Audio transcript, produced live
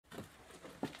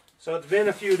So it's been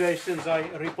a few days since I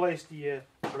replaced the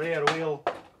rear wheel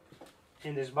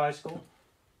in this bicycle.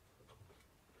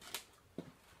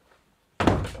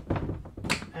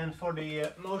 And for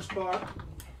the most part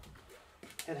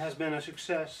it has been a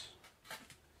success,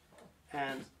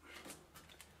 and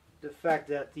the fact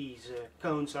that these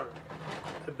cones are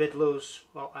a bit loose,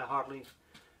 well, I hardly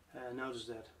noticed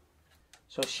that.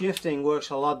 So shifting works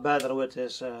a lot better with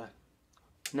this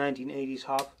 1980s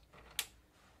hub.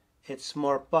 It's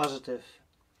more positive,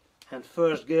 and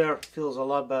first gear feels a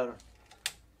lot better,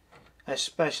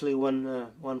 especially when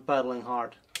pedaling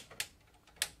hard.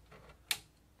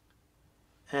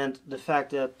 And the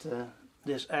fact that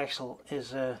this axle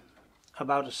is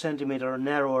about a centimeter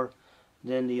narrower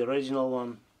than the original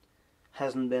one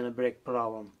hasn't been a big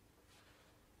problem.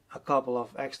 A couple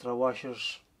of extra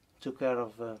washers took care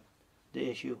of the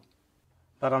issue.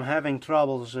 But I'm having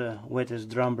troubles with this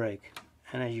drum brake,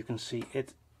 and as you can see,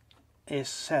 it is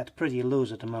set pretty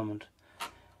loose at the moment.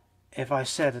 If I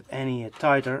set it any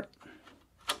tighter,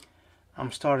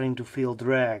 I'm starting to feel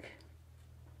drag,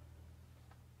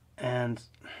 and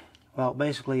well,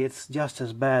 basically it's just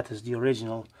as bad as the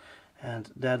original, and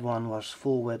that one was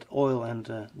full with oil and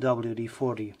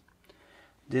WD-40.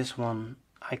 This one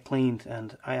I cleaned,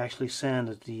 and I actually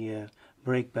sanded the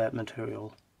brake pad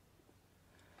material.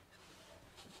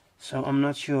 So I'm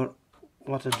not sure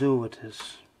what to do with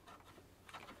this.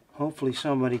 Hopefully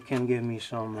somebody can give me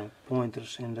some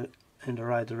pointers in the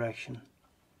right direction,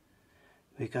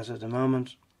 because at the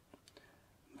moment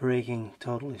braking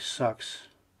totally sucks.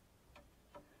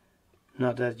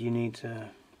 Not that you need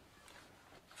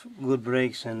good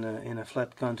brakes in a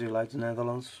flat country like the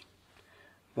Netherlands,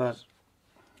 but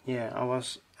yeah, I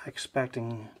was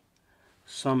expecting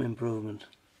some improvement.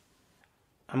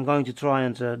 I'm going to try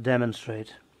and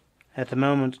demonstrate. At the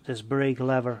moment this brake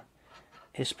lever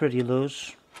is pretty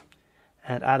loose,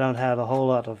 and I don't have a whole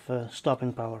lot of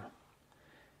stopping power.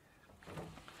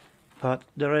 But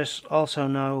there is also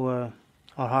no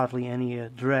or hardly any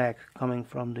drag coming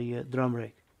from the drum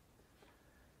brake.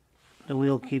 The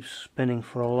wheel keeps spinning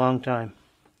for a long time.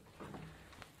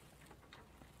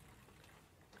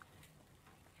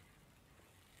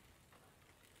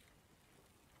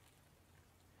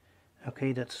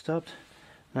 Okay, that stopped.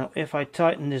 Now if I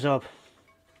tighten this up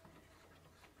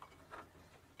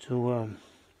to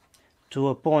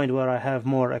a point where I have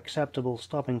more acceptable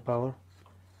stopping power,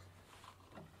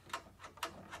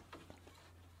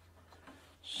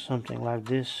 something like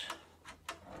this.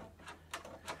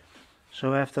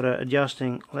 So after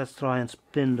adjusting, let's try and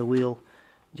spin the wheel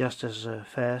just as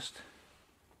fast.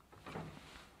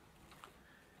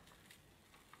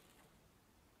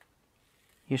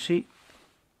 You see,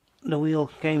 the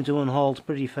wheel came to a halt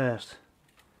pretty fast,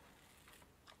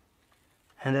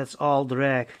 and that's all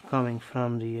drag coming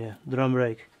from the drum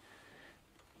brake.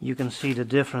 You can see the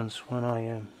difference when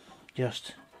I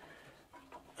just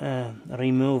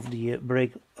remove the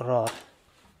brake rod.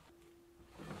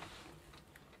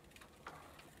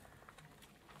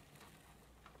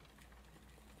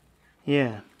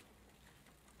 Yeah,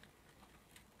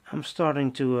 I'm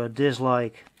starting to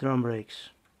dislike drum brakes.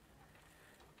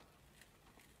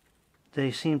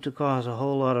 They seem to cause a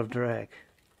whole lot of drag.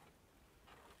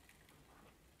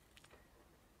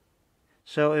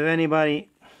 So if anybody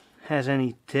has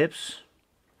any tips,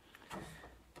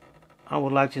 I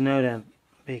would like to know them,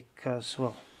 because,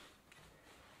 well,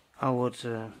 I would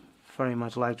very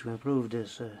much like to improve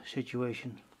this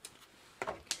situation.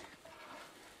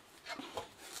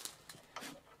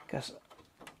 Because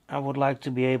I would like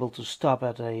to be able to stop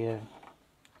at a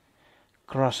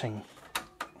crossing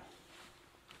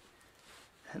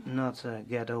and not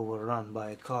get overrun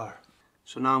by a car.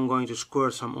 So now I'm going to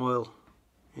squirt some oil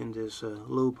in this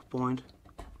loop point.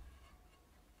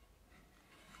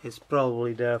 It's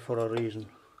probably there for a reason.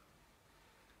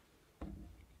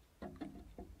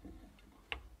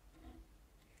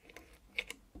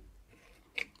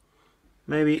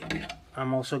 Maybe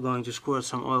I'm also going to squirt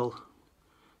some oil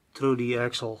through the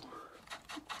axle.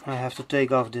 I have to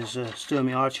take off this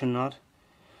Sturmey Archer nut,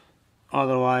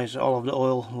 otherwise all of the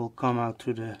oil will come out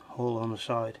through the hole on the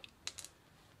side.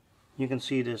 You can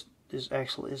see this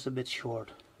axle is a bit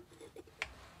short.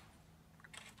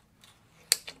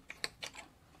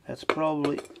 That's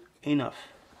probably enough.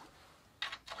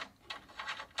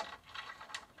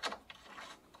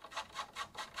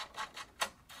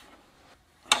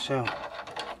 So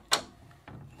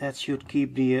that should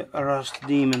keep the rust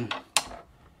demon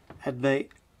at bay.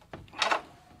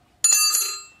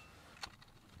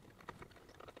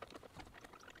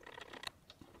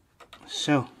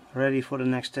 So, ready for the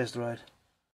next test ride.